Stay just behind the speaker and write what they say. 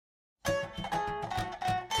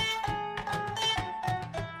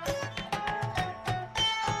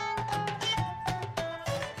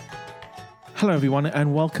Hello everyone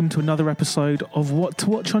and welcome to another episode of What to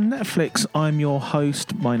Watch on Netflix. I'm your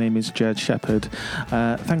host, my name is Jed Shepherd.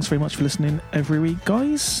 Thanks very much for listening every week,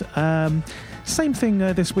 guys. Same thing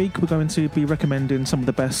this week, we're going to be recommending some of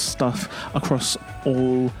the best stuff across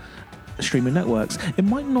all streaming networks. It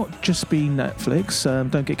might not just be Netflix,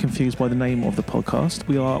 don't get confused by the name of the podcast.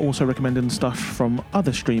 We are also recommending stuff from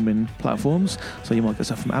other streaming platforms, so you might get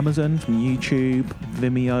stuff from Amazon, from YouTube,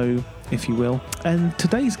 Vimeo, if you will. And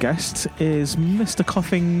today's guest is Mr.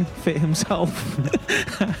 Coughing Fit himself,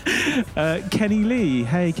 Kenny Lee.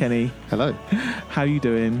 Hey, Kenny. Hello. How you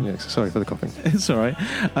doing? Yeah, sorry for the coughing. It's all right.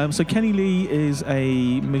 So Kenny Lee is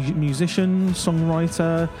a musician,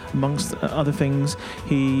 songwriter, amongst other things.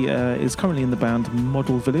 He is currently in the band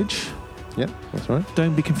Model Village. Yeah, that's right.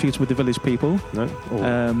 Don't be confused with the Village People. No.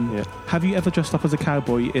 Yeah. Have you ever dressed up as a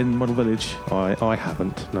cowboy in Model Village? I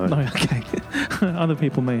haven't. No. No, okay. Other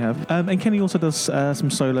people may have. And Kenny also does some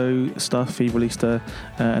solo stuff. He released an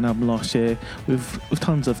album last year with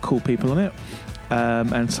tons of cool people on it,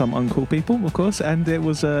 and some uncool people, of course. And it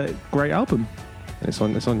was a great album. It's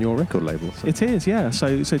on your record label. So. It is, yeah.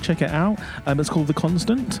 So check it out. It's called The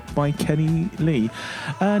Constant by Kenny Lee.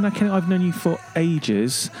 Now, Kenny, I've known you for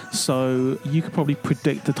ages, so you could probably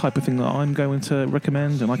predict the type of thing that I'm going to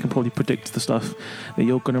recommend, and I can probably predict the stuff that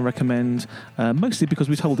you're going to recommend, mostly because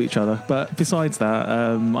we told each other. But besides that,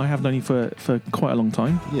 I have known you for quite a long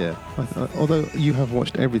time. Yeah. Although you have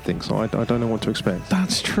watched everything, so I don't know what to expect.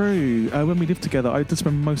 That's true. When we lived together, I did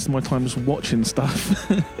spend most of my time just watching stuff.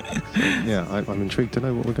 Yeah, I'm intrigued to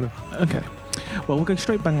know what we're going to... Okay. Well, we'll go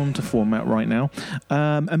straight bang on to format right now.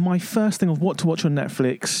 And my first thing of what to watch on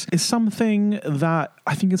Netflix is something that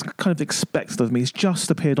I think is kind of expected of me. It's just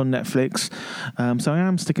appeared on Netflix. So I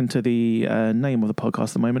am sticking to the name of the podcast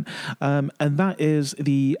at the moment. And that is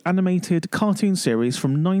the animated cartoon series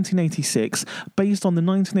from 1986, based on the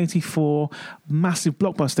 1984 massive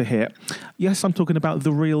blockbuster hit. Yes, I'm talking about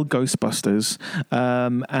The Real Ghostbusters.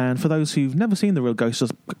 And for those who've never seen The Real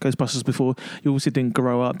Ghostbusters before, you obviously didn't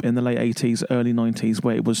grow up in the late 80s, early 90s,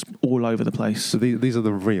 where it was all over the place. So these are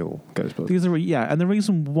the real Ghostbusters? These are, yeah. And the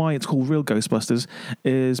reason why it's called Real Ghostbusters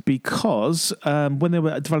is because when they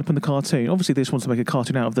were developing the cartoon, obviously they just wanted to make a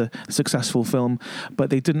cartoon out of the successful film, but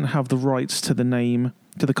they didn't have the rights to the name,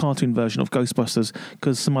 to the cartoon version of Ghostbusters,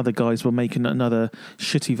 because some other guys were making another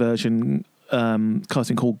shitty version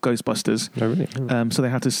cartoon called Ghostbusters. Oh, really? So they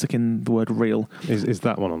had to stick in the word real. Is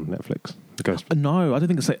that one on Netflix? The Ghostbusters? No, I don't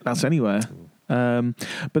think that's anywhere.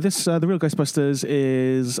 But this, The Real Ghostbusters,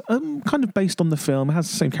 is kind of based on the film. It has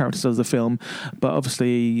the same characters as the film, but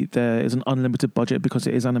obviously there is an unlimited budget because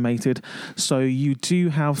it is animated. So you do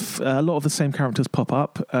have a lot of the same characters pop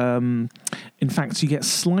up. In fact, you get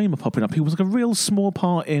Slimer popping up. He was like a real small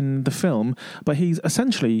part in the film, but he's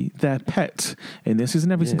essentially their pet in this. He's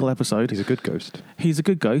in every single episode. He's a good ghost. He's a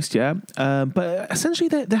good ghost, yeah. But essentially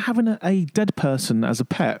they're having a dead person as a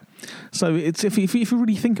pet. So it's if you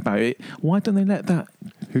really think about it, why don't they let that?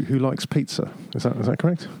 Who likes pizza? Is that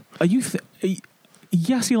correct? Are you?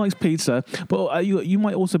 Yes, he likes pizza, but you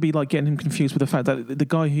might also be like getting him confused with the fact that the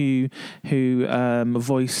guy who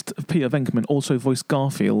voiced Peter Venkman also voiced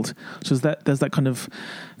Garfield. So there's that kind of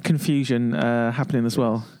confusion happening as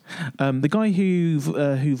well. The guy who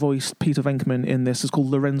voiced Peter Venkman in this is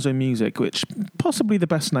called Lorenzo Music, which possibly the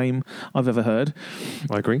best name I've ever heard.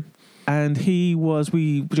 I agree. And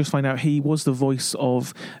we just find out he was the voice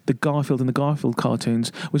of the Garfield in the Garfield cartoons,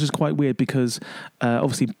 which is quite weird because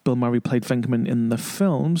obviously Bill Murray played Venkman in the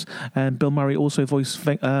films, and Bill Murray also voiced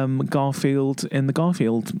Garfield in the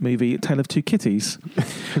Garfield movie Tale of Two Kitties,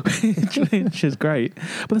 which is great.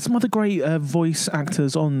 But there's some other great voice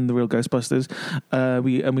actors on The Real Ghostbusters.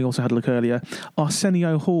 We also had a look earlier.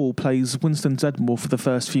 Arsenio Hall plays Winston Zeddemore for the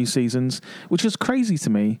first few seasons, which is crazy to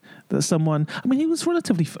me that someone... I mean, he was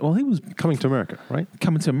relatively... Well, he was Coming to America, right?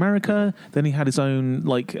 Coming to America. Then he had his own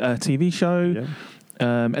TV show. Yeah.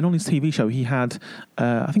 And on his TV show, he had,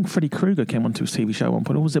 I think Freddy Krueger came onto his TV show at one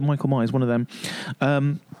point. Or was it Michael Myers? One of them.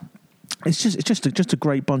 It's just a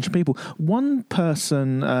great bunch of people. One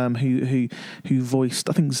person who voiced,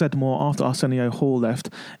 I think, Zeddemore after Arsenio Hall left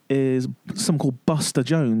is someone called Buster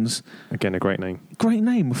Jones. Again, a great name. Great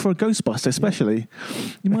name for a Ghostbuster, especially.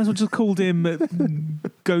 You might as well just called him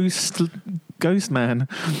Ghost Man.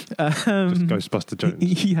 Just Ghostbuster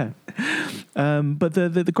Jones. Yeah. But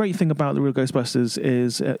the great thing about The Real Ghostbusters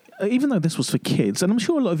is, even though this was for kids, and I'm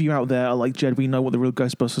sure a lot of you out there are like, Jed, we know what The Real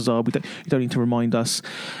Ghostbusters are. You don't need to remind us.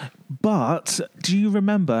 But do you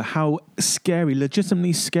remember how scary,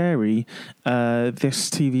 legitimately scary, this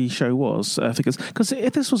TV show was? Because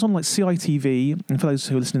if this was on like CITV, and for those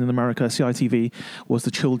who are listening in America, CITV was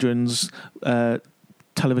the children's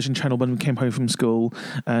television channel when we came home from school,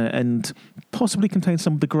 and possibly contains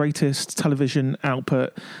some of the greatest television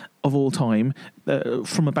output of all time,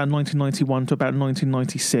 from about 1991 to about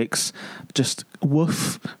 1996. Just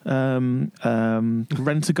Woof, Rent-A-Ghost,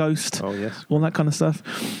 Oh yes. all that kind of stuff.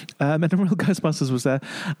 And the Real Ghostbusters was there.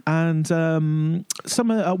 And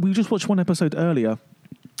we just watched one episode earlier.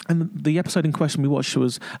 And the episode in question we watched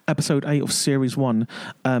was episode 8 of series 1,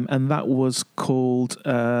 and that was called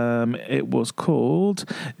When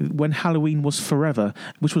Halloween Was Forever,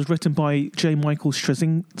 which was written by J. Michael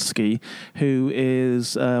Straczynski, who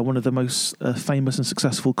is one of the most famous and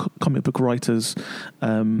successful comic book writers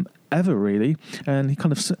ever, really, and he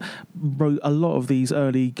kind of wrote a lot of these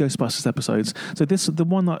early Ghostbusters episodes. So the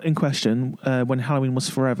one that in question, When Halloween Was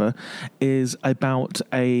Forever, is about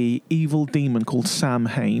a evil demon called Sam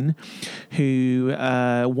Hain, who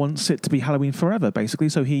wants it to be Halloween forever, basically.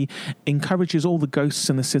 So he encourages all the ghosts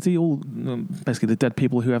in the city, all basically the dead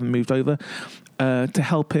people who haven't moved over, to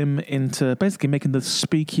help him into basically making the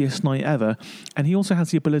spookiest night ever. And he also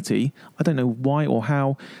has the ability, I don't know why or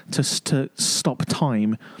how, to stop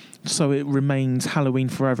time, so it remains Halloween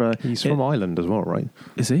forever. He's from Ireland as well, right?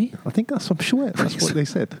 Is he? I'm sure that's what they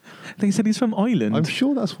said. They said he's from Ireland. I'm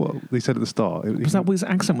sure that's what they said at the start. Was that what his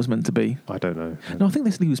accent was meant to be? I don't know. No, I think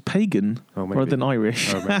they said he was pagan rather than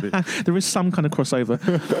Irish. Oh, maybe. There is some kind of crossover.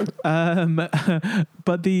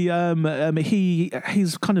 But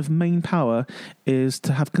his kind of main power is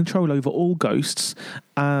to have control over all ghosts,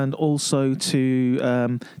 and also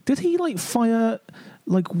to did he fire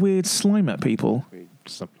weird slime at people?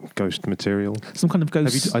 Some ghost material. Some kind of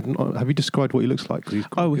ghost. Have you described what he looks like?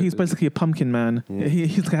 He's basically a pumpkin man. Yeah. He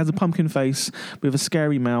has a pumpkin face with a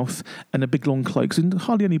scary mouth and a big long cloak. So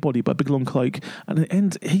hardly any body, but a big long cloak.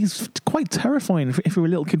 And he's quite terrifying if you're a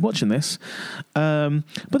little kid watching this. But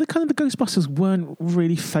the Ghostbusters weren't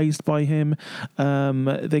really fazed by him.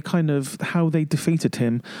 They how they defeated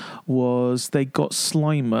him was they got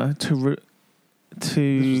Slimer to This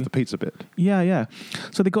was the pizza bit. Yeah.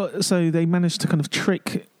 So they managed to kind of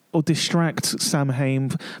trick or distract Sam Hain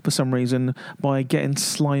for some reason by getting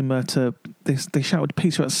Slimer to... They shouted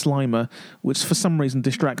pizza at Slimer, which for some reason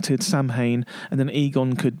distracted Sam Hain, and then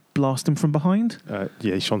Egon could blast him from behind.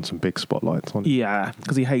 He shone some big spotlights on. Yeah,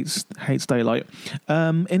 because he hates daylight.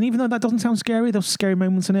 And even though that doesn't sound scary, there's scary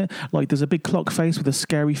moments in it. Like there's a big clock face with a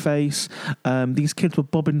scary face. These kids were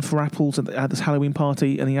bobbing for apples at this Halloween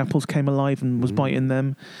party, and the apples came alive and was biting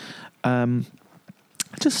them.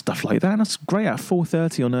 Just stuff like that, and that's great at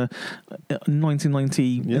 4:30 on a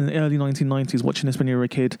 1990 in the early 1990s. Watching this when you were a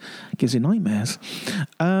kid gives you nightmares.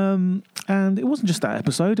 And it wasn't just that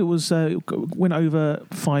episode; it went over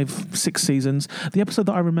 5-6 seasons. The episode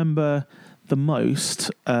that I remember the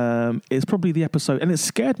most is probably the episode, and it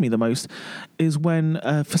scared me the most, is when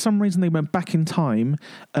for some reason they went back in time,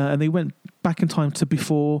 and they went back in time to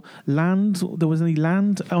before there was any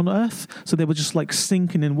land on Earth, so they were just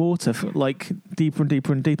sinking in water for, deeper and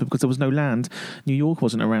deeper and deeper because there was no land. New York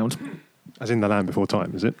wasn't around. As in the land before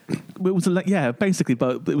time, is it? It was basically,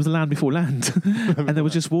 but it was a land before land, and there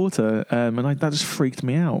was just water, and that just freaked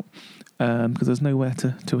me out. Because there's nowhere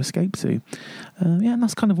to escape to. And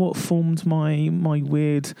that's kind of what formed my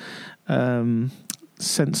weird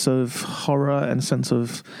sense of horror and sense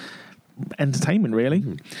of entertainment, really.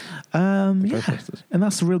 And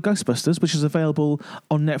that's The Real Ghostbusters, which is available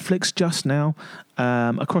on Netflix just now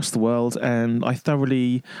across the world, and I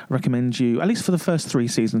thoroughly recommend you, at least for the first 3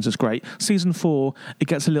 seasons, it's great. Season 4, it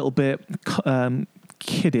gets a little bit...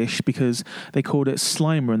 kiddish because they called it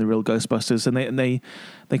Slimer and The Real Ghostbusters, and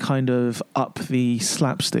they kind of up the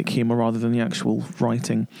slapstick humor rather than the actual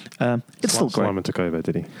writing. It's still great. Slimer took over,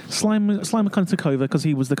 did he? Slimer kind of took over because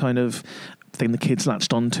he was the kind of thing the kids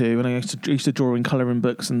latched onto, and I used to draw in colouring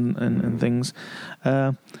books and things.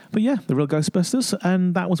 But yeah, The Real Ghostbusters,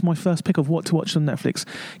 and that was my first pick of what to watch on Netflix.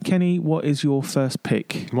 Kenny, what is your first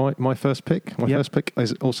pick? My first pick? My first pick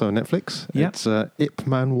is also on Netflix. Yep. It's Ip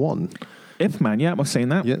Man 1. Ip Man, yeah, I've seen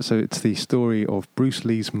that. Yeah, so it's the story of Bruce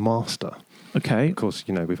Lee's master. Okay. Of course,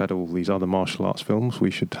 we've had all these other martial arts films. We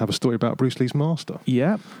should have a story about Bruce Lee's master.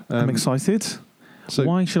 Yeah, I'm excited. So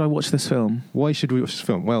why should I watch this film? Why should we watch this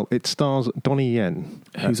film? Well, it stars Donnie Yen.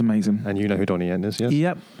 Who's amazing. And you know who Donnie Yen is, yes?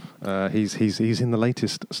 Yep. He's in the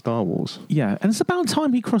latest Star Wars. Yeah, and it's about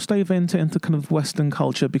time he crossed over into kind of Western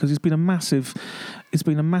culture, because he's been a massive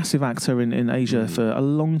actor in Asia for a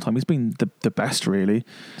long time. He's been the best, really.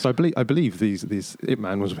 So I believe these Ip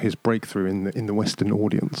Man was his breakthrough in the Western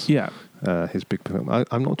audience. Yeah. His big film.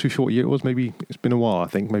 I'm not too sure what year it was. Maybe it's been a while. I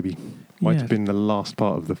think maybe might have been the last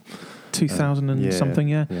part of the 2000 and something.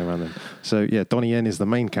 Yeah, around then. So yeah, Donnie Yen is the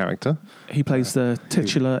main character. He plays the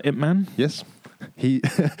titular Ip Man. Yes.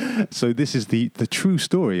 So this is the true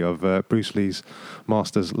story of Bruce Lee's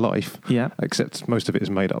master's life. Yeah. Except most of it is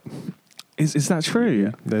made up. Is that true?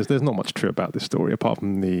 Yeah. There's not much true about this story apart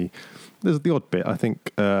from there's the odd bit, I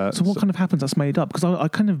think. So what kind of happens that's made up? Because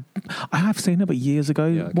I have seen it, but years ago.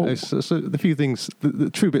 Yeah, so the few things,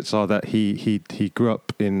 the true bits are that he grew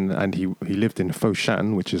up in, and he lived in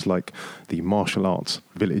Foshan, which is like the martial arts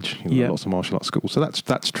village. Lots of martial arts schools. So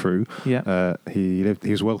that's true. Yeah. He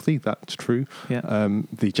was wealthy. That's true. Yeah.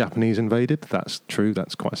 The Japanese invaded. That's true.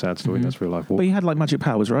 That's quite a sad story. Mm-hmm. That's real life. But he had like magic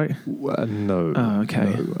powers, right? No. Oh,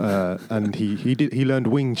 okay. No. And he learned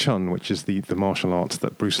Wing Chun, which is the martial arts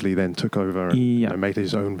that Bruce Lee then took over and made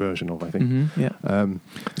his own version of, I think. Mm-hmm. Yeah.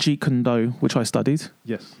 Jeet Kune Do, which I studied.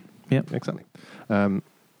 Yes. Yeah. Exactly.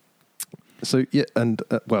 So yeah, and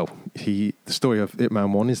the story of Ip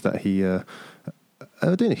Man 1 is that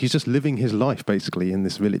he's just living his life basically in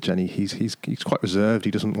this village, and he's quite reserved.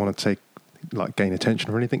 He doesn't want to gain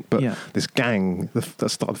attention or anything. But this gang, the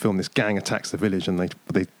start of the film, this gang attacks the village, and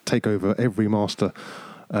they take over every master.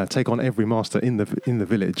 Take on every master in the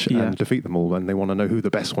village and defeat them all, and they want to know who the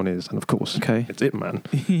best one is. And of course, it's Ip Man.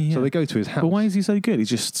 Yeah. So they go to his house. But why is he so good? He's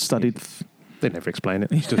just studied. They never explain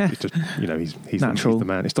it. It's just he's natural. He's the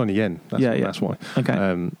man. It's Donnie Yen. That's why.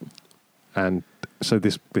 Okay. And so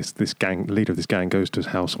this gang leader of this gang goes to his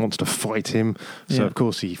house, wants to fight him. So of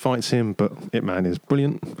course he fights him, but Ip Man is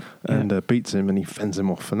brilliant and beats him, and he fends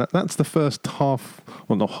him off. And that's the first half,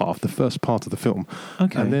 well not half, the first part of the film.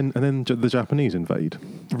 Okay. And then the Japanese invade.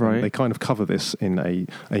 Right. And they kind of cover this in a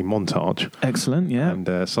montage. Excellent. Yeah.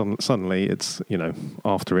 And suddenly it's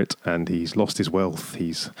after it, and he's lost his wealth.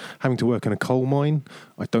 He's having to work in a coal mine.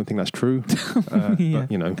 I don't think that's true.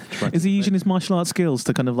 But is he using his martial arts skills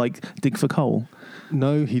to kind of dig for coal?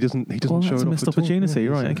 No, he doesn't. He doesn't show it off. That's a missed opportunity,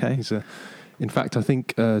 right? Okay. In fact, I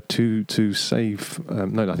think to save.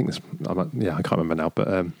 I think this. I can't remember now.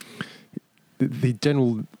 But the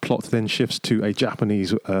general plot then shifts to a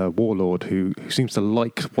Japanese warlord who seems to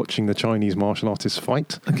like watching the Chinese martial artists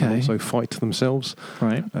fight. Okay. And also fight themselves.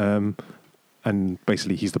 Right. And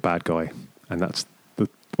basically, he's the bad guy, and that's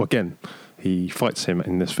again, he fights him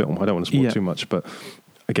in this film. I don't want to spoil too much, but.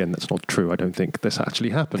 Again, that's not true. I don't think this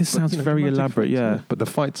actually happened. This sounds very elaborate, But the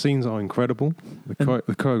fight scenes are incredible. The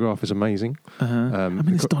choreograph is amazing.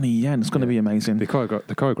 It's Donnie Yen. It's going to be amazing. The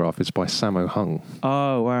choreograph is by Sammo Hung.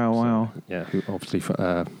 Oh, wow. Yeah, who obviously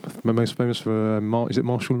most famous for, is it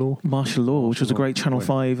Martial Law? Martial Law, which was a great Channel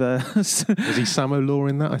 5. Was he Sammo Law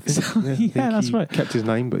in that, I think? That's right. Kept his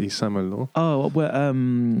name, but he's Sammo Law. Oh, well,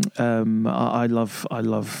 I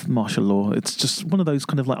love Martial Law. It's just one of those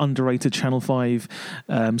kind of underrated Channel 5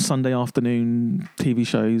 Sunday afternoon TV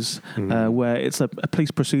shows where it's a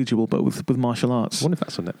police procedural but with martial arts. I wonder if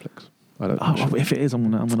that's on Netflix. I don't know. Sure. If it is,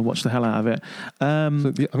 I'm gonna watch the hell out of it.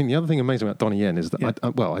 The other thing amazing about Donnie Yen is that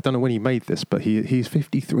I don't know when he made this, but he's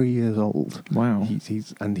 53 years old. Wow.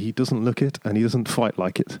 And he doesn't look it, and he doesn't fight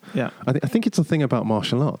like it. Yeah. I think it's the thing about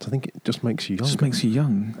martial arts. I think it just makes you younger. Just makes you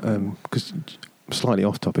young. Because slightly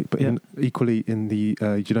off topic, but equally in the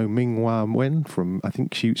Ming-Hua Wen from, I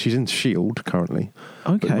think she's in S.H.I.E.L.D. currently.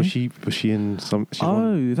 Okay. But was she in some?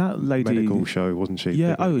 That lady medical show, wasn't she?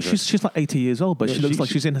 Yeah. She's like 80 years old, but she looks like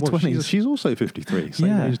she's in her 20s. She's also 53.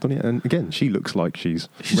 Same age, and again, she looks like she's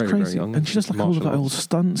very, crazy, very young. and she does like all of her old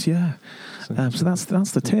stunts. Yeah. So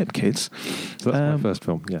that's the tip, kids. So that's my first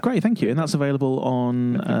film. Yeah. Great, thank you, and that's available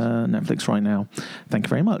on Netflix right now. Thank you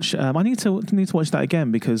very much. I need to watch that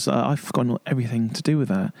again because I've forgotten everything to do with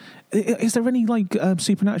that. Is there any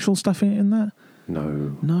supernatural stuff in that?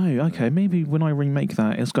 No. Okay, maybe when I remake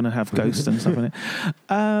that, it's going to have ghosts and stuff in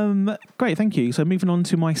it. Great, thank you. So moving on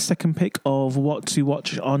to my second pick of what to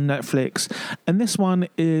watch on Netflix, and this one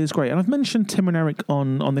is great. And I've mentioned Tim and Eric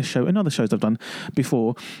on this show and other shows I've done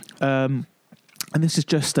before. And this is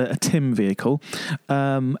just a Tim vehicle.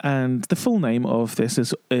 And the full name of this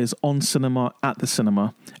is On Cinema at the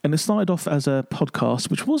Cinema. And it started off as a podcast,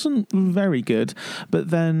 which wasn't very good. But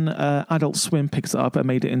then Adult Swim picked it up and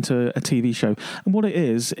made it into a TV show. And what it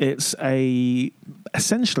is, it's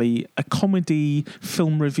essentially a comedy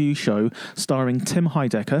film review show starring Tim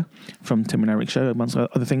Heidecker from Tim and Eric Show, amongst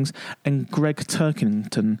other things, and Greg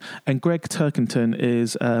Turkington. And Greg Turkington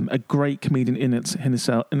is a great comedian in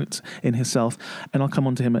himself. And I'll come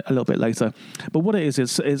on to him a little bit later. But what it is,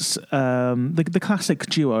 it's the classic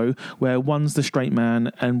duo where one's the straight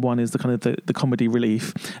man and one is the kind of the comedy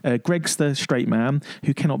relief. Greg's the straight man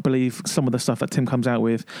who cannot believe some of the stuff that Tim comes out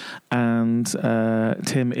with, and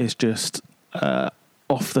Tim is just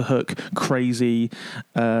off the hook, crazy,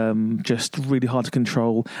 just really hard to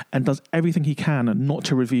control, and does everything he can not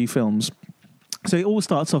to review films. So it all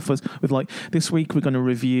starts off with like, this week we're going to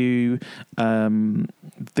review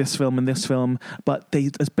this film and this film, but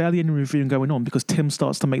there's barely any reviewing going on because Tim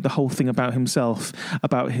starts to make the whole thing about himself,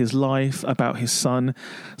 about his life, about his son.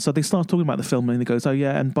 So they start talking about the film and he goes, oh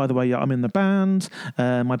yeah, and by the way, yeah, I'm in the band.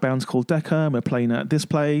 My band's called Decca and we're playing at this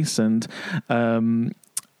place. And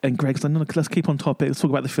Greg's like, no, let's keep on topic. Let's talk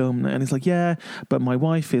about the film. And he's like, yeah, but my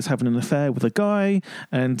wife is having an affair with a guy.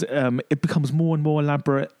 And it becomes more and more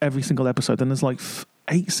elaborate every single episode. And there's like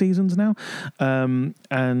 8 seasons now.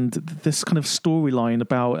 And this kind of storyline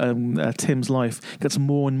about Tim's life gets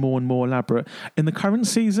more and more and more elaborate. In the current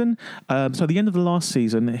season, so at the end of the last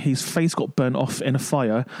season, his face got burnt off in a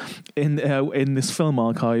fire in this film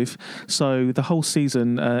archive. So the whole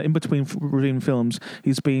season, in between reviewing films,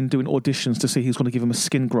 he's been doing auditions to see who's going to give him a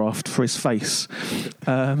skin graft for his face.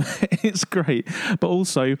 It's great. But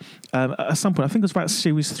also, at some point, I think it was about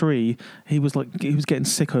series 3, he was getting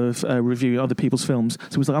sick of reviewing other people's films.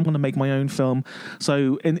 So he was like, I'm going to make my own film.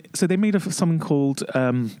 So they made something called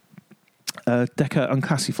Decca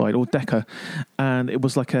Unclassified, or Decca, and it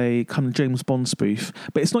was like a kind of James Bond spoof,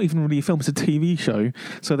 but it's not even really a film, it's a TV show.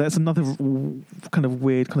 So that's another kind of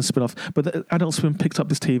weird kind of spin-off. But the Adult Swim picked up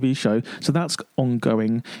this TV show, so that's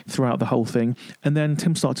ongoing throughout the whole thing. And then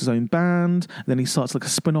Tim starts his own band, and then he starts like a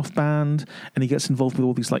spin-off band, and he gets involved with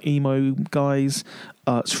all these like emo guys.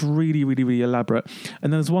 It's really, really, really elaborate.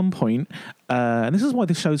 And then there's one point, and this is why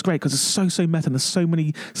this show is great, because it's so meta, and there's so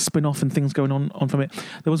many spin-off and things going on from it.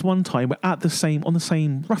 There was one time where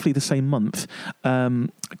roughly the same month,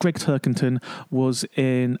 Greg Turkington was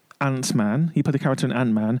in Ant-Man. He played a character in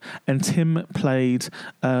Ant-Man, and Tim played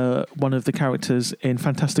one of the characters in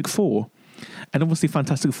Fantastic Four. And obviously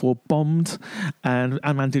Fantastic Four bombed and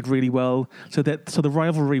Ant-Man did really well. So the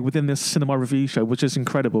rivalry within this cinema review show was just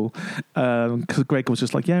incredible. Because Greg was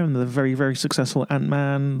just like, yeah, and the very, very successful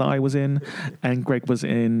Ant-Man that I was in. And Greg was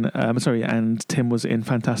in, and Tim was in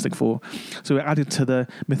Fantastic Four. So it added to the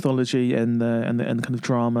mythology and the kind of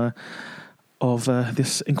drama of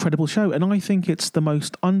this incredible show. And I think it's the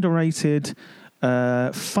most underrated,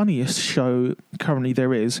 funniest show currently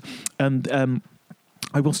there is. And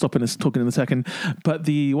I will stop talking in a second. But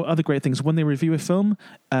the other great things, when they review a film,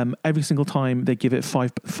 every single time they give it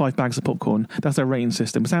five bags of popcorn. That's their rating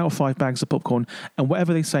system. It's out of 5 bags of popcorn. And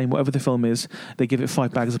whatever they say, whatever the film is, they give it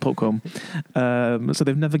 5 bags of popcorn. So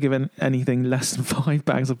they've never given anything less than 5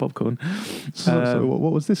 bags of popcorn. So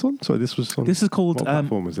what was this on? Sorry, this was on... This is called what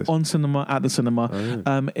platform was this? On Cinema, at the Cinema. Oh,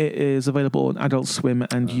 yeah. It is available on Adult Swim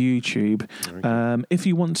and YouTube. If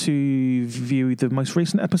you want to view the most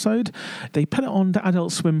recent episode, they put it on to Adult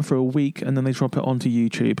Swim for a week and then they drop it onto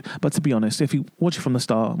YouTube. But to be honest, if you watch it from the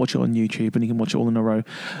start, watch it on YouTube and you can watch it all in a row.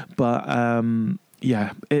 But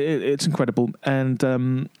it's incredible. And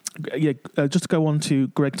just to go on to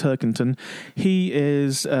Greg Turkington, he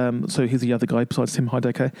is so he's the other guy besides Tim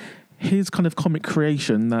Heidecker. His kind of comic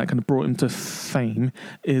creation that kind of brought him to fame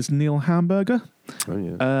is Neil Hamburger. Oh,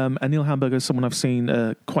 yeah. And Neil Hamburger is someone I've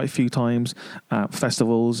seen quite a few times at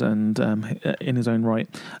festivals and in his own right.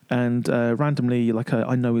 And randomly,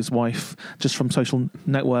 I know his wife just from social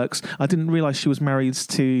networks. I didn't realise she was married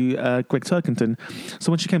to Greg Turkington.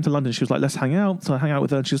 So when she came to London, she was like, let's hang out. So I hang out with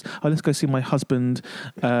her and she was, let's go see my husband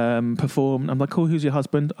perform. I'm like, cool, who's your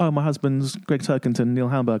husband? Oh, my husband's Greg Turkington, Neil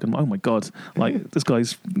Hamburger. I'm like, oh my God, this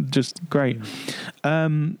guy's just great.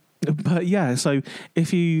 But yeah, so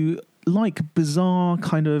if you like bizarre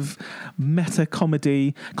kind of meta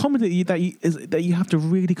comedy that you have to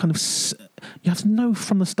really kind of you have to know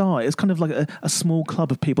from the start. It's kind of like a small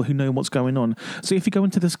club of people who know what's going on. So if you go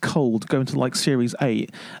into this cold, go into like series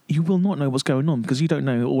 8, you will not know what's going on because you don't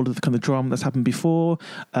know all of the kind of drama that's happened before.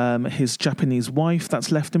 His Japanese wife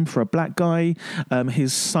that's left him for a black guy.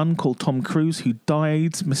 His son called Tom Cruise who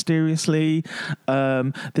died mysteriously.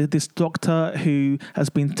 This doctor who has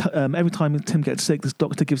been every time Tim gets sick, this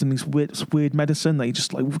doctor gives him this weird medicine that you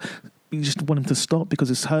just want him to stop because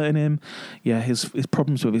it's hurting him. Yeah, his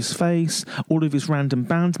problems with his face, all of his random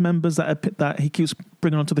band members that he keeps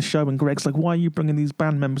bringing onto the show, and Greg's like, why are you bringing these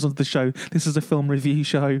band members onto the show? This is a film review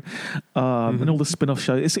show. And all the spin-off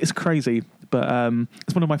shows. It's crazy, but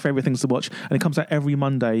it's one of my favourite things to watch, and it comes out every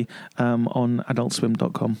Monday on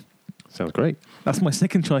adultswim.com. Sounds great. That's my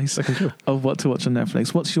second choice of what to watch on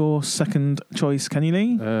Netflix. What's your second choice, Kenny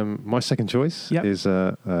Lee? My second choice is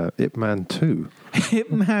Ip Man 2.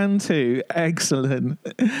 Ip Man 2, excellent.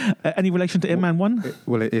 Any relation to Ip Man 1?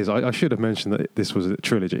 Well, it is. I should have mentioned that this was a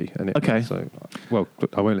trilogy. And okay. So, well,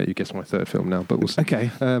 I won't let you guess my third film now, but we'll see.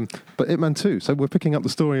 Okay. But Ip Man 2. So we're picking up the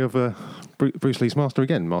story of Bruce Lee's master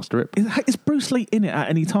again, Master Ip. Is Bruce Lee in it at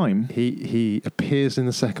any time? He appears in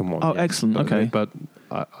the second one. Oh, yes. Excellent. Okay. But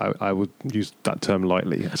I would use that term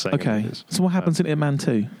lightly. Saying Okay. it is. So what happens in Ip Man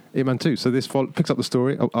 2? Ip Man 2. So this picks up the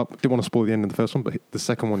story. I didn't want to spoil the end of the first one, but the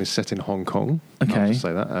second one is set in Hong Kong. Okay. I'll just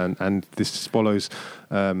say that. And this follows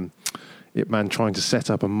Ip Man trying to set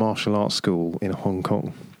up a martial arts school in Hong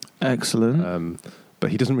Kong. Excellent.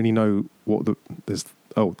 But he doesn't really know what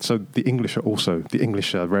so the English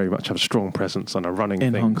very much have a strong presence and are running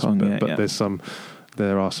In things. Hong Kong, but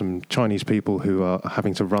there are some Chinese people who are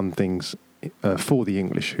having to run things for the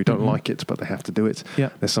English who don't like it, but they have to do it. Yeah.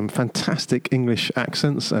 There's some fantastic English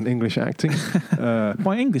accents and English acting.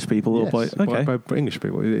 By English people or by... Okay. By English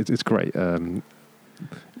people. It's great.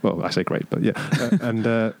 Well, I say great, but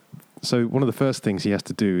yeah. So one of the first things he has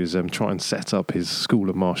to do is try and set up his school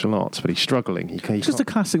of martial arts, but he's struggling. He Just a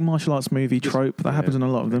classic martial arts movie trope that happens in a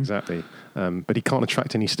lot of them. Exactly. But he can't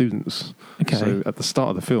attract any students. Okay. So at the start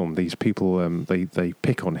of the film, these people, they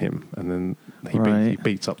pick on him, and then he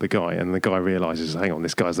beats up the guy, and the guy realises, hang on,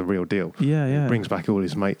 this guy's the real deal. Yeah, yeah. He brings back all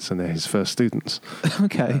his mates, and they're his first students.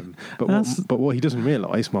 Okay. But what he doesn't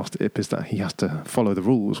realise, Master Ip, is that he has to follow the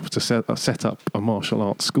rules to set up a martial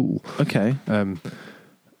arts school. Okay.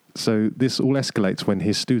 So this all escalates when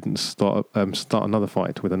his students start another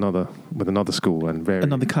fight with another school and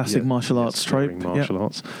another classic martial arts trope. Martial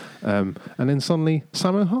arts, and then suddenly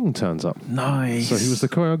Sammo Hung turns up. Nice. So he was the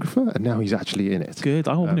choreographer, and now he's actually in it. Good.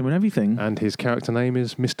 I want him in everything. And his character name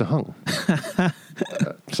is Mr. Hung.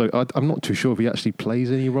 So I'm not too sure if he actually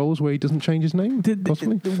plays any roles where he doesn't change his name.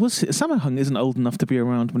 Possibly. Sammo Hung isn't old enough to be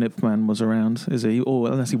around when Ip Man was around, is he?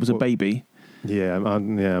 Or unless he was a baby. Yeah,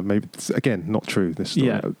 maybe. Again, not true, this story.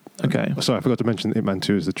 Yeah, okay. Sorry, I forgot to mention that Ip Man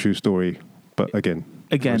 2 is the true story, but again,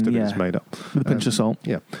 most of it is made up. With a pinch of salt.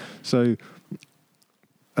 Yeah. So,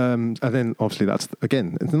 and then obviously that's,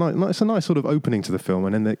 again, it's a nice sort of opening to the film,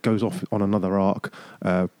 and then it goes off on another arc.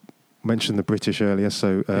 Mentioned the British earlier,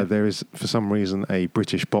 so there is, for some reason, a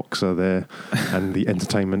British boxer there, and the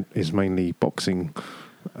entertainment is mainly boxing.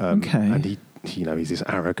 And he's this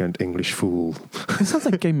arrogant English fool. It sounds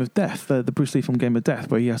like Game of Death, the Bruce Lee film Game of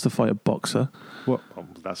Death, where he has to fight a boxer. Well,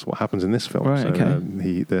 that's what happens in this film. Right, okay.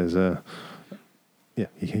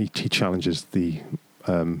 He challenges the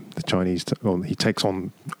Chinese, he takes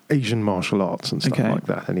on Asian martial arts and stuff like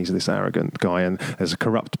that, and he's this arrogant guy, and there's a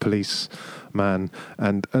corrupt policeman,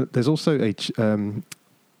 and there's also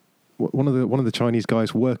one of the Chinese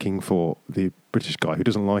guys working for the British guy who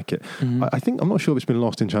doesn't like it. Mm-hmm. I'm not sure if it's been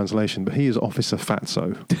lost in translation, but he is Officer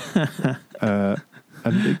Fatso.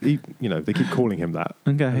 And they keep calling him that.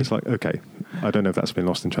 Okay. And it's like, okay, I don't know if that's been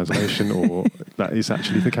lost in translation or that is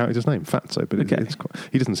actually the character's name, Fatso. But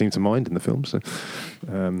he doesn't seem to mind in the film. So,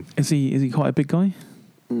 is he quite a big guy?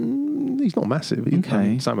 He's not massive.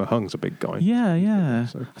 Sammo Hung's a big guy. Yeah.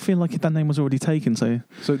 So. I feel like that name was already taken. So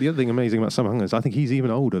the other thing amazing about Sammo Hung is I think he's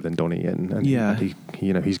even older than Donnie Yen.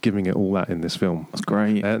 And he's giving it all that in this film. That's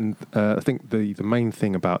great. And I think the main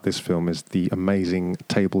thing about this film is the amazing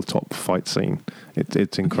tabletop fight scene.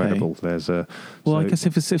 It's incredible. Okay. I guess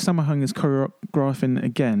if Sammo Hung is choreographing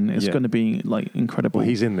again, it's going to be like incredible. Well,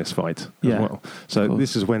 he's in this fight as well. So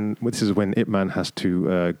this is when Ip Man has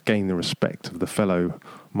to gain the respect of the fellow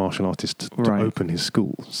martial artist to open his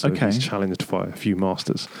school. So he's challenged by a few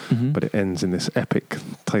masters, but it ends in this epic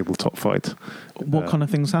tabletop fight. What kind of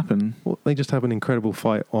things happen? Well, they just have an incredible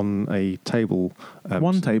fight on a table.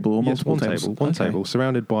 One table or multiple tables? One table,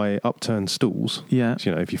 surrounded by upturned stools. Yeah.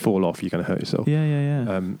 So, if you fall off, you're going to hurt yourself. Yeah.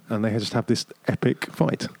 And they just have this epic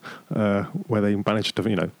fight where they manage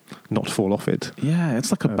to, not fall off it. Yeah,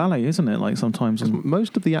 it's like a ballet, isn't it? Like sometimes.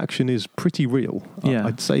 Most of the action is pretty real. Yeah.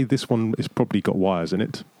 I'd say this one has probably got wires in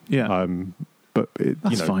it. Yeah. But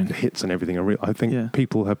fine. The hits and everything are real. I think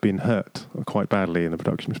people have been hurt quite badly in the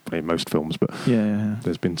production, in most films, but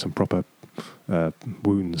there's been some proper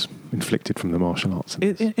wounds inflicted from the martial arts.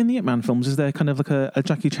 In the Ip Man films, is there kind of like a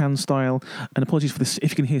Jackie Chan style, and apologies for this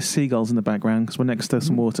if you can hear seagulls in the background because we're next to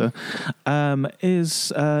some water,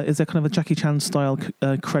 is there kind of a Jackie Chan style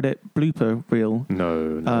credit blooper reel?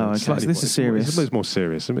 No. Oh, okay. So this is serious. It's more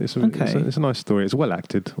serious. It's a nice story. It's well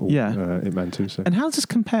acted. Ip Man 2. So. And how does this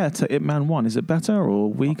compare to Ip Man 1? Is it better or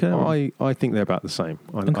weaker? I think they're about the same.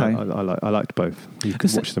 I liked both. You can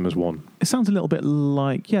watch them as one. It sounds a little bit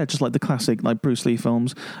like, just like the classic like Bruce Lee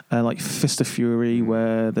films, like Fist of Fury,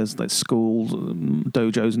 where there's like schools,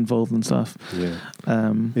 dojos involved and stuff. Yeah,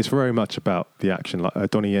 it's very much about the action.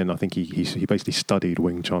 Like Donnie Yen, I think he basically studied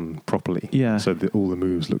Wing Chun properly. Yeah, so all the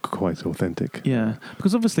moves look quite authentic. Yeah,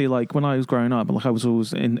 because obviously, like when I was growing up, like I was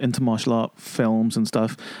always into martial art films and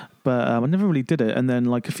stuff. But I never really did it. And then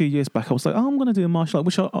like a few years back, I was like, I'm going to do a martial art.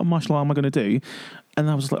 Which martial art am I going to do? And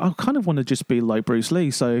I was like, I kind of want to just be like Bruce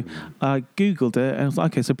Lee. So I Googled it and I was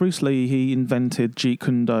like, okay, so Bruce Lee, he invented Jeet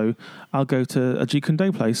Kune Do. I'll go to a Jeet Kune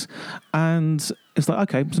Do place. And it's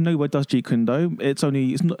like, okay, so nowhere does Jeet Kune Do.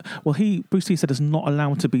 Bruce Lee said it's not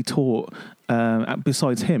allowed to be taught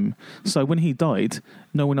besides him. So when he died,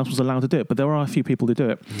 no one else was allowed to do it. But there are a few people who do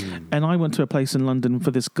it. And I went to a place in London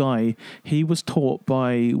for this guy. He was taught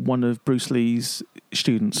by one of Bruce Lee's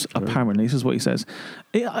students, apparently. This is what he says.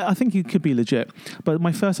 I think he could be legit. But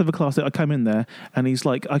my first ever class, I came in there and he's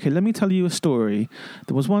like, okay, let me tell you a story.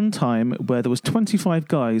 There was one time where there was 25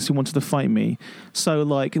 guys who wanted to fight me. So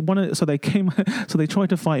like they tried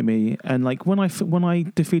to fight me, and like when I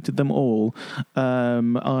defeated them all,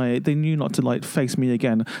 they knew not to like face me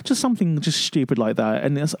again. Just something just stupid like that.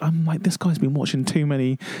 And I'm like, this guy's been watching too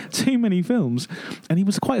many films, and he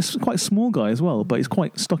was quite a small guy as well, but he's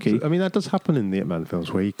quite stocky. So, I mean, that does happen in the Ip Man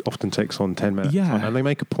films where he often takes on 10 men at a time, and they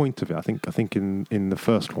make a point of it. I think in the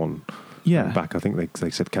first one. Back, I think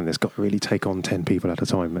they said, can this guy really take on 10 people at a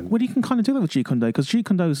time? And well, you can kind of do that with Jeet Kune Do, because Jeet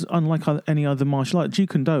Kune Do is unlike any other martial art.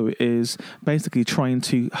 Jeet Kune Do is basically trying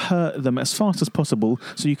to hurt them as fast as possible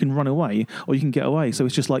so you can run away or you can get away. So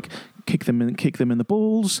it's just like kick them in the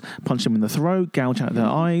balls, punch them in the throat, gouge out their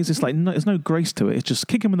eyes. It's like there's no grace to it. It's just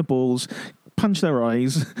kick them in the balls, punch their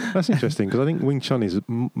eyes. That's interesting, because I think Wing Chun is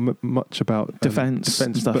much about defense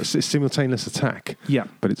stuff, but it's simultaneous attack. Yeah,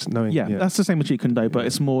 but it's knowing. Yeah, that's the same with Jeet Kune Do, but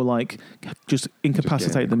it's more like just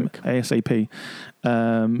incapacitate them ASAP.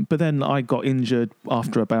 But then I got injured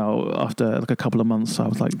after like a couple of months. So I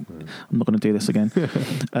was like, I'm not going to do this again,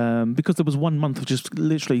 because there was 1 month of just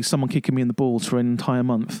literally someone kicking me in the balls for an entire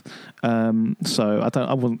month. So I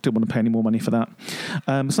didn't want to pay any more money for that.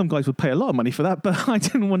 Some guys would pay a lot of money for that, but I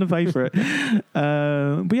didn't want to pay for it.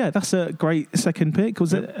 But yeah, that's a great second pick.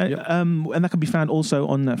 Was it? And that can be found also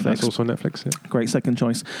on Netflix. That's also on Netflix. Yeah. Great second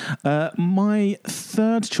choice. My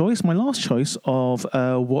third choice, my last choice of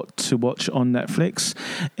what to watch on Netflix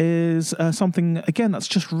is something again that's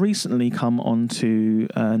just recently come onto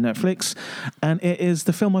Netflix, and it is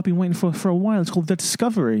the film I've been waiting for a while. It's called The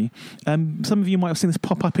Discovery. Some of you might have seen this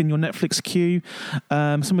pop up in your Netflix queue.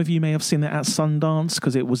 Some of you may have seen it at Sundance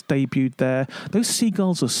because it was debuted there. Those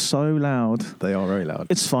seagulls are so loud. They are very loud.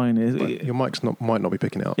 It's fine. Your mic's might not be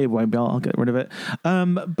picking it up. It won't be. I'll get rid of it.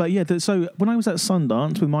 But yeah, so when I was at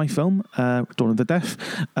Sundance with my film, Dawn of the Deaf,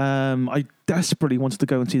 I desperately wanted to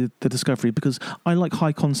go and see The Discovery because I like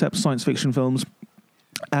high concept science fiction films.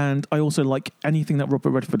 And I also like anything that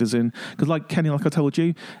Robert Redford is in, because like Kenny, like I told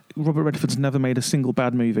you, Robert Redford's never made a single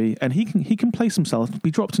bad movie, and he can place himself,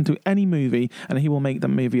 be dropped into any movie, and he will make that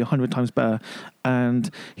movie 100 times better.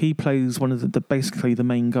 And he plays one of basically the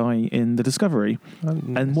main guy in The Discovery.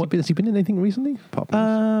 And has he been in anything recently?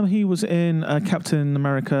 He was in Captain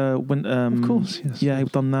America. Of course, yes. Yeah,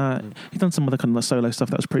 he's done that. He's done some other kind of solo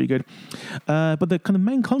stuff that was pretty good. But the kind of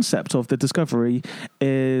main concept of The Discovery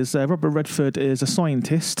is Robert Redford is a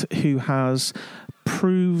scientist who has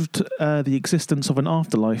proved the existence of an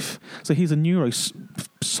afterlife. So he's a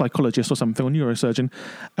neuropsychologist or something, or neurosurgeon,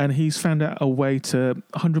 and he's found out a way to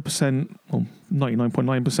 100%, or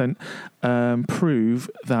 99.9%, prove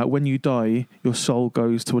that when you die, your soul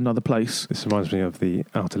goes to another place. This reminds me of the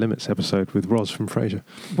Outer Limits episode with Roz from Frasier.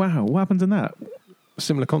 Wow, what happened in that?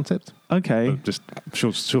 Similar concept. Okay. Just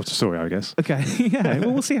shorter story, I guess. Okay, yeah,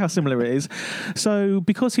 well, we'll see how similar it is. So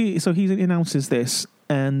because he announces this,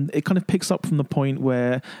 and it kind of picks up from the point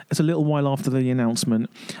where it's a little while after the announcement,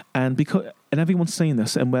 and everyone's seen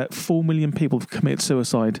this, and where 4 million people have committed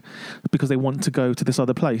suicide because they want to go to this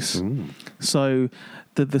other place. Ooh. So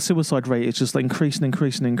the suicide rate is just like increasing.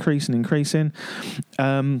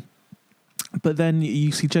 But then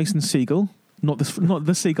you see Jason Segel. Not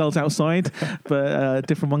the seagulls outside, but a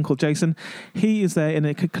different one called Jason. He is there in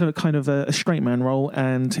a kind of a straight man role,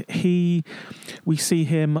 and we see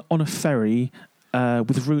him on a ferry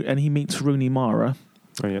and he meets Rooney Mara.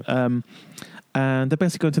 Oh yeah. And they're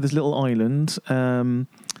basically going to this little island, and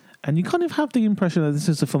you kind of have the impression that this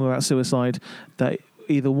is a film about suicide, that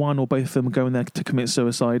either one or both of them are going there to commit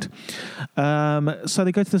suicide. So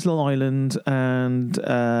they go to this little island, and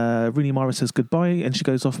Rooney Mara says goodbye, and she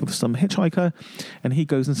goes off with some hitchhiker, and he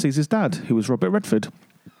goes and sees his dad, who was Robert Redford.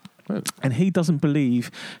 Oh. And he doesn't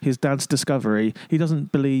believe his dad's discovery. He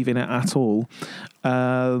doesn't believe in it at all,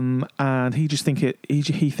 and he just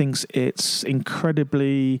he thinks it's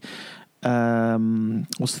incredibly.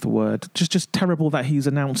 What's the word? Just terrible that he's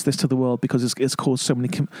announced this to the world, because it's caused so many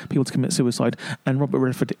people to commit suicide, and Robert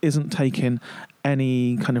Redford isn't taking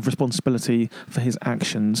any kind of responsibility for his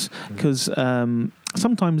actions, because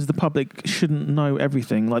sometimes the public shouldn't know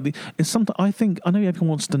everything. Like it's something I know everyone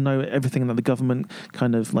wants to know everything that the government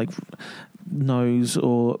kind of like knows,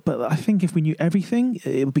 but I think if we knew everything,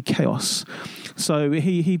 it would be chaos. So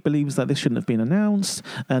he believes that this shouldn't have been announced,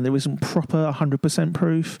 and there isn't proper 100%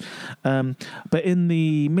 proof. But in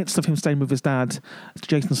the midst of him staying with his dad,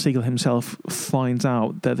 Jason Segel himself finds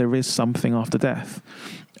out that there is something after death.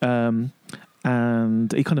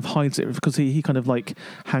 And he kind of hides it because he kind of like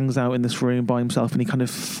hangs out in this room by himself, and he kind of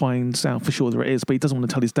finds out for sure there it is, but he doesn't want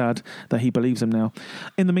to tell his dad that he believes him now.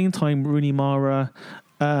 In the meantime, Rooney Mara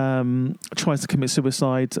tries to commit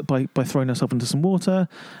suicide by throwing herself into some water,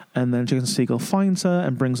 and then Jason Segel finds her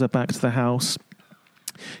and brings her back to the house.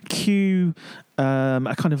 Cue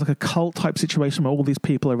a kind of like a cult type situation where all these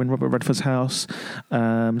people are in Robert Redford's house,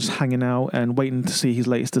 just hanging out and waiting to see his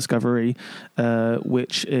latest discovery,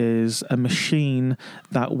 which is a machine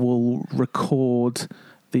that will record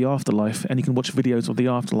the afterlife, and you can watch videos of the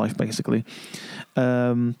afterlife basically.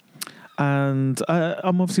 And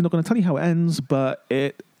I'm obviously not going to tell you how it ends, but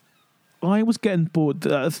I was getting bored.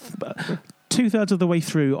 2/3 of the way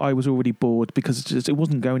through, I was already bored because it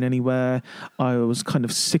wasn't going anywhere. I was kind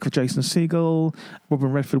of sick of Jason Segel. Robert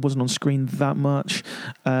Redford wasn't on screen that much.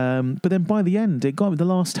 But then by the end, it got me. The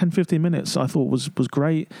last 10-15 minutes I thought was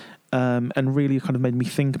great. And really kind of made me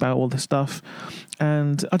think about all this stuff.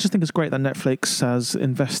 And I just think it's great that Netflix has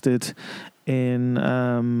invested in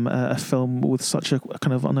a film with such a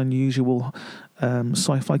kind of an unusual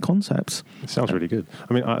sci-fi concept. It sounds really good.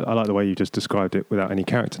 I mean, I like the way you just described it without any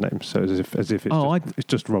character names. So as if it's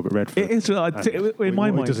just Robert Redford. It is in my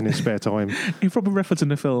mind. What he does in his spare time. If Robert Redford's in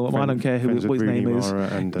the film, I don't care what his name is.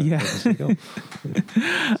 And, yeah.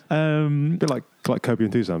 A bit like Curb Your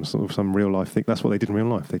Enthusiasm, sort of some real life thing. That's what they did in real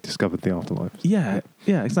life. They discovered the afterlife. Yeah,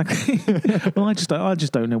 exactly. Well, I just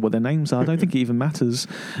don't know what their names are. I don't think it even matters.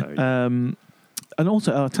 No. And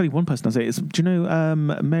also, I'll tell you one person I say. Do you know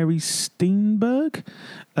Mary Steenburgen,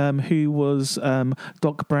 who was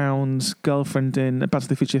Doc Brown's girlfriend in Back to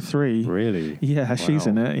the Future 3? Really? Yeah, wow. She's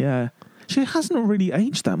in it, yeah. She hasn't really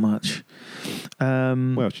aged that much.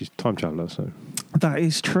 Well, she's a time traveller, so... That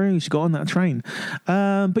is true. She got on that train.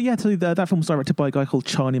 But yeah, that film was directed by a guy called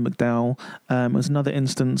Charlie McDowell. It was another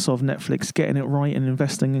instance of Netflix getting it right and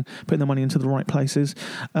investing and putting the money into the right places.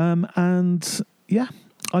 And yeah,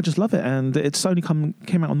 I just love it. And it's only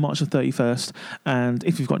came out on March the 31st. And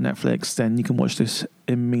if you've got Netflix, then you can watch this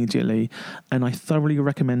immediately. And I thoroughly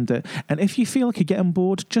recommend it. And if you feel like you're getting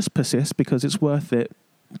bored, just persist because it's worth it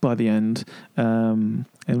by the end. And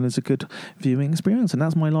it's a good viewing experience. And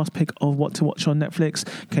that's my last pick of what to watch on Netflix.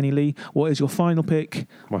 Kenny Lee, what is your final pick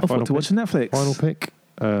of what to watch on Netflix? Final pick?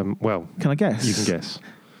 Well, can I guess? You can guess.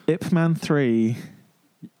 Ip Man 3.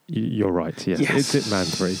 You're right, yes. It's Ip Man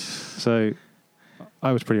 3. So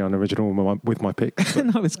I was pretty unoriginal with my pick.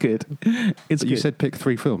 No, it's good. It's You good. said pick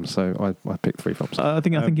 3 films, so I picked 3 films. I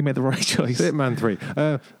think you made the right choice. Ip Man 3.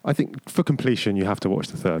 I think for completion, you have to watch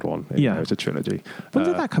the third one. It's a trilogy. When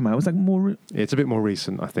did that come out? Was that more... It's a bit more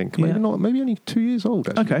recent, I think. Yeah. Maybe only 2 years old,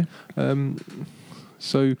 actually. Okay.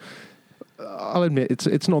 So I'll admit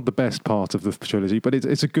it's not the best part of the trilogy, but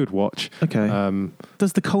it's a good watch. Okay.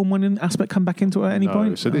 Does the coal mining aspect come back into it at any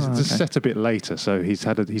point? So this is set a bit later. So he's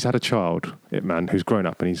had a child, Ip Man, who's grown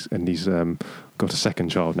up, and he's got a second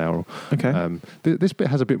child now. Okay. This bit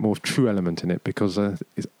has a bit more true element in it because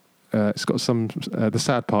it's got some. The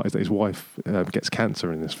sad part is that his wife gets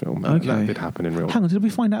cancer in this film. Okay. That did happen in real life. Hang on, did we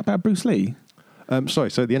find out about Bruce Lee? So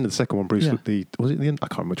at the end of the second one, Bruce Lee, was it the end? I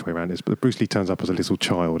can't remember which way around it is, but Bruce Lee turns up as a little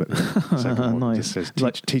child at the second one. Nice. He just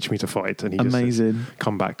says, teach me to fight. And he amazing. just says,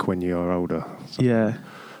 come back when you're older. Yeah.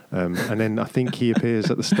 And then I think he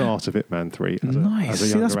appears at the start of Ip Man 3 as nice. a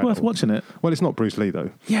See, that's adult. worth watching it. Well, it's not Bruce Lee, though.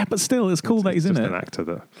 Yeah, but still, it's cool that he's in it. It's just an actor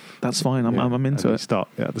that... That's fine. I'm into it.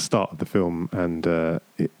 At the start of the film, and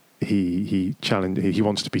he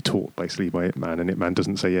wants to be taught basically by Ip Man, and Ip Man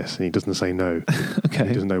doesn't say yes and he doesn't say no. Okay.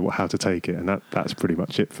 He doesn't know how to take it, and that's pretty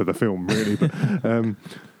much it for the film, really. But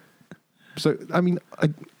so I mean,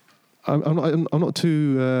 I'm not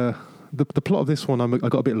too. The plot of this one, I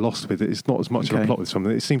got a bit lost with it. It's not as much of a plot with this one.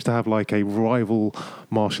 It seems to have like a rival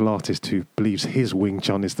martial artist who believes his Wing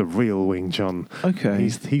Chun is the real Wing Chun. Okay.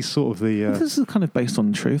 He's sort of the... this is kind of based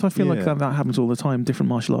on the truth. I feel like that happens all the time, different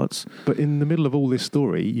martial arts. But in the middle of all this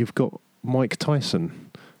story, you've got Mike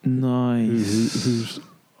Tyson. Nice. Who's...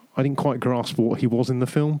 I didn't quite grasp what he was in the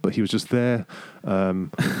film, but he was just there.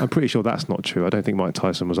 I'm pretty sure that's not true. I don't think Mike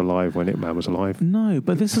Tyson was alive when Ip Man was alive. No,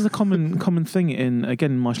 but this is a common thing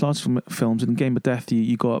in martial arts films. In Game of Death,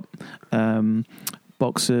 you got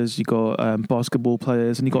boxers, you got basketball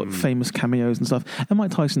players, and you got famous cameos and stuff. And Mike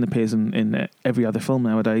Tyson appears in every other film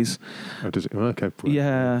nowadays. Oh, does it? Okay.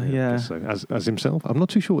 Yeah. I guess so. As himself. I'm not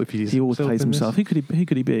too sure if he always plays himself. Who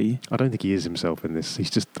could he be? I don't think he is himself in this. He's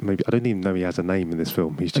just maybe. I don't even know he has a name in this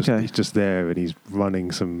film. He's just there, and he's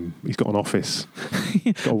running some. He's got an office.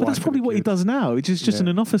 But that's probably what he does now. He's just in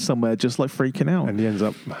an office somewhere, just like freaking out. And he ends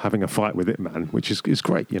up having a fight with Ip Man, which is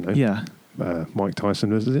great, you know. Yeah. Mike Tyson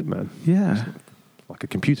versus Ip Man. Yeah. Like a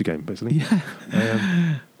computer game, basically.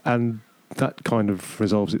 Yeah. And that kind of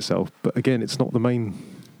resolves itself. But again, it's not the main.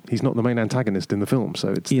 He's not the main antagonist in the film, so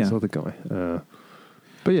it's this other guy.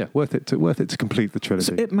 But yeah, worth it to complete the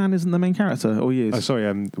trilogy. So Ip Man isn't the main character, or he is? Oh,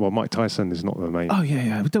 sorry. Well, Mike Tyson is not the main. Oh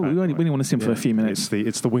yeah. We only want to see him for a few minutes.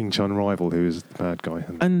 It's the Wing Chun rival who is the bad guy.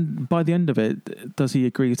 And by the end of it, does he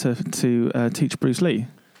agree to teach Bruce Lee?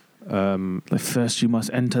 First, you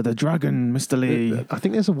must enter the dragon, Mr. Lee. I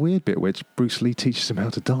think there's a weird bit which Bruce Lee teaches him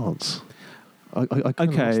how to dance. I kind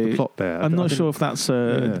of lost the plot there. I'm not sure if that's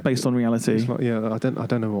based on reality. Like, I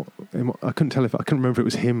don't know what. I couldn't tell I couldn't remember if it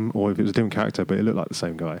was him or if it was a different character, but it looked like the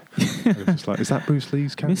same guy. It was just like, is that Bruce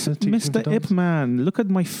Lee's character? Mr. Ip Man, look at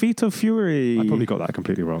my feet of fury. I probably got that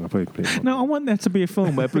completely wrong. No, I want there to be a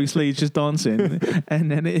film where Bruce Lee is just dancing, and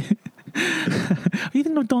then it. You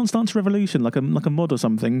think of Dance Revolution, like a mod or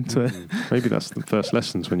something? Maybe that's the first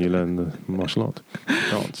lessons when you learn the martial art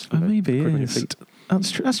dance. Maybe it is.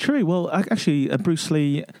 That's true. Well, actually, Bruce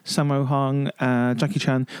Lee, Sammo Hung, Jackie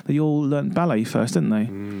Chan, they all learnt ballet first, didn't they?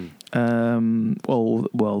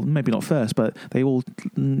 Well, maybe not first, but they all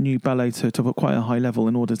knew ballet to quite a high level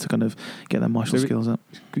in order to kind of get their martial skills up.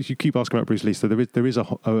 Because you keep asking about Bruce Lee, so there is a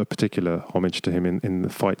particular homage to him in the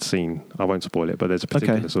fight scene. I won't spoil it, but there's a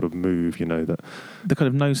particular sort of move, you know, that the kind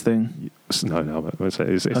of nose thing. No, I won't say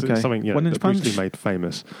it's something that Bruce Lee made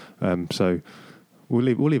famous. So. We'll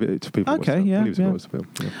leave it to people. Okay,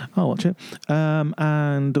 I'll watch it.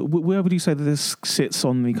 And where would you say that this sits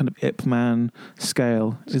on the kind of Ip Man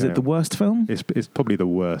scale? Is it the worst film? It's probably the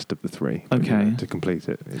worst of the three. Okay. To complete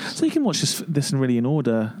it. So you can watch this really in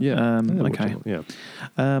order. Yeah. Okay. Yeah.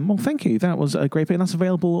 Well, thank you. That was a great bit. And that's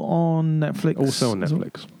available on Netflix. Also on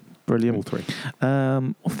Netflix. Brilliant. All three.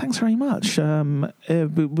 Well, thanks very much.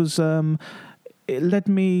 It was... it led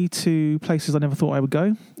me to places I never thought I would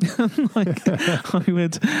go. I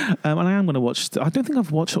would, and I am going to watch. I don't think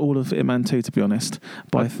I've watched all of Ip Man 2, to be honest.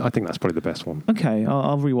 But I think that's probably the best one. Okay,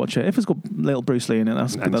 I'll rewatch it. If it's got little Bruce Lee in it,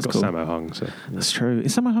 that's got cool. Sammo Hung. So that's true.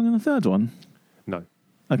 Is Sammo Hung in the third one? No.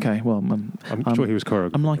 Okay, well, I'm sure he was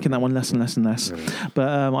choreographed. I'm liking that one less and less and less. Yeah.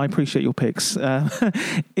 But I appreciate your picks.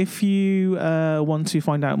 If you want to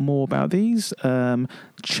find out more about these,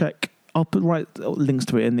 check. I'll put links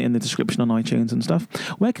to it in the description on iTunes and stuff.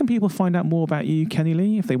 Where can people find out more about you, Kenny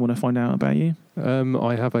Lee, if they want to find out about you?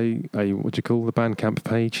 I have a what do you call the Bandcamp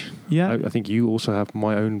page? Yeah. I think you also have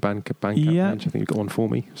my own Bandcamp page. I think you've got one for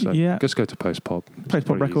me. So just go to Postpod.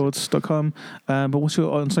 Postpodrecords.com. But what's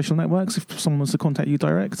your on social networks if someone wants to contact you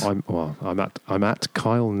direct? I'm at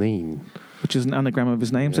Kyle Neen. Which is an anagram of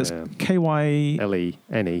his name, so it's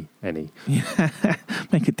KYLENENE. Yeah,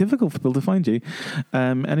 make it difficult for people to find you.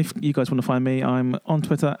 And if you guys want to find me, I'm on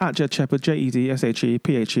Twitter at Jed Shepherd,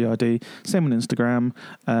 JEDSHEPHERD, same on Instagram,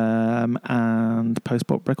 and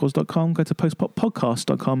postpoprecords.com. Go to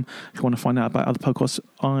postpoppodcast.com if you want to find out about other podcasts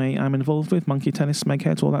I am involved with, Monkey Tennis,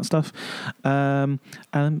 Megheads, all that stuff. And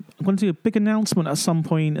I'm going to do a big announcement at some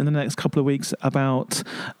point in the next couple of weeks about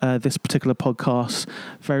this particular podcast.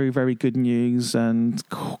 Very, very good news and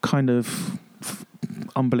kind of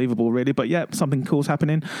unbelievable, really, but something cool's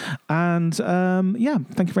happening. And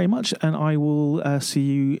thank you very much, and I will see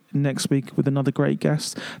you next week with another great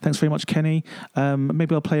guest. Thanks very much, Kenny.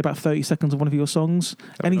 Maybe I'll play about 30 seconds of one of your songs.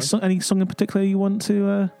 Any song in particular you want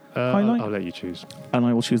to highlight? I'll let you choose, and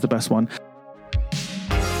I will choose the best one.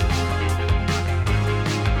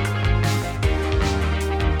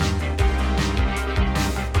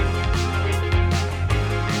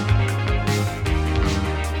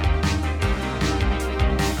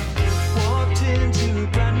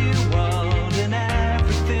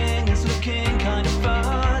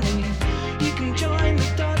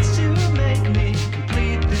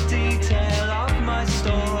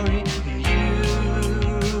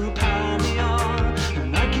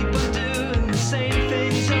 Do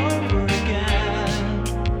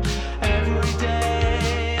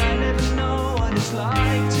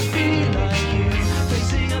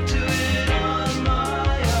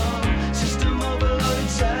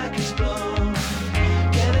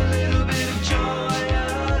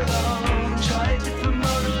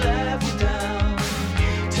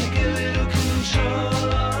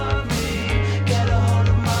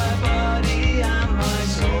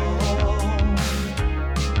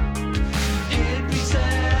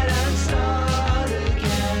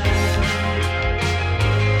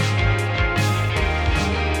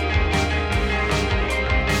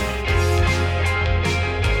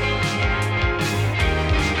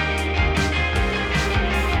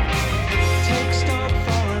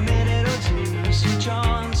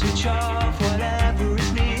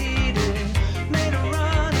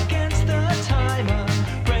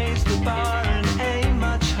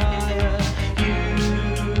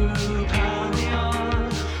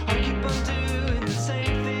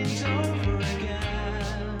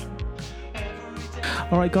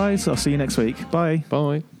All right, guys, I'll see you next week. Bye.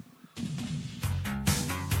 Bye.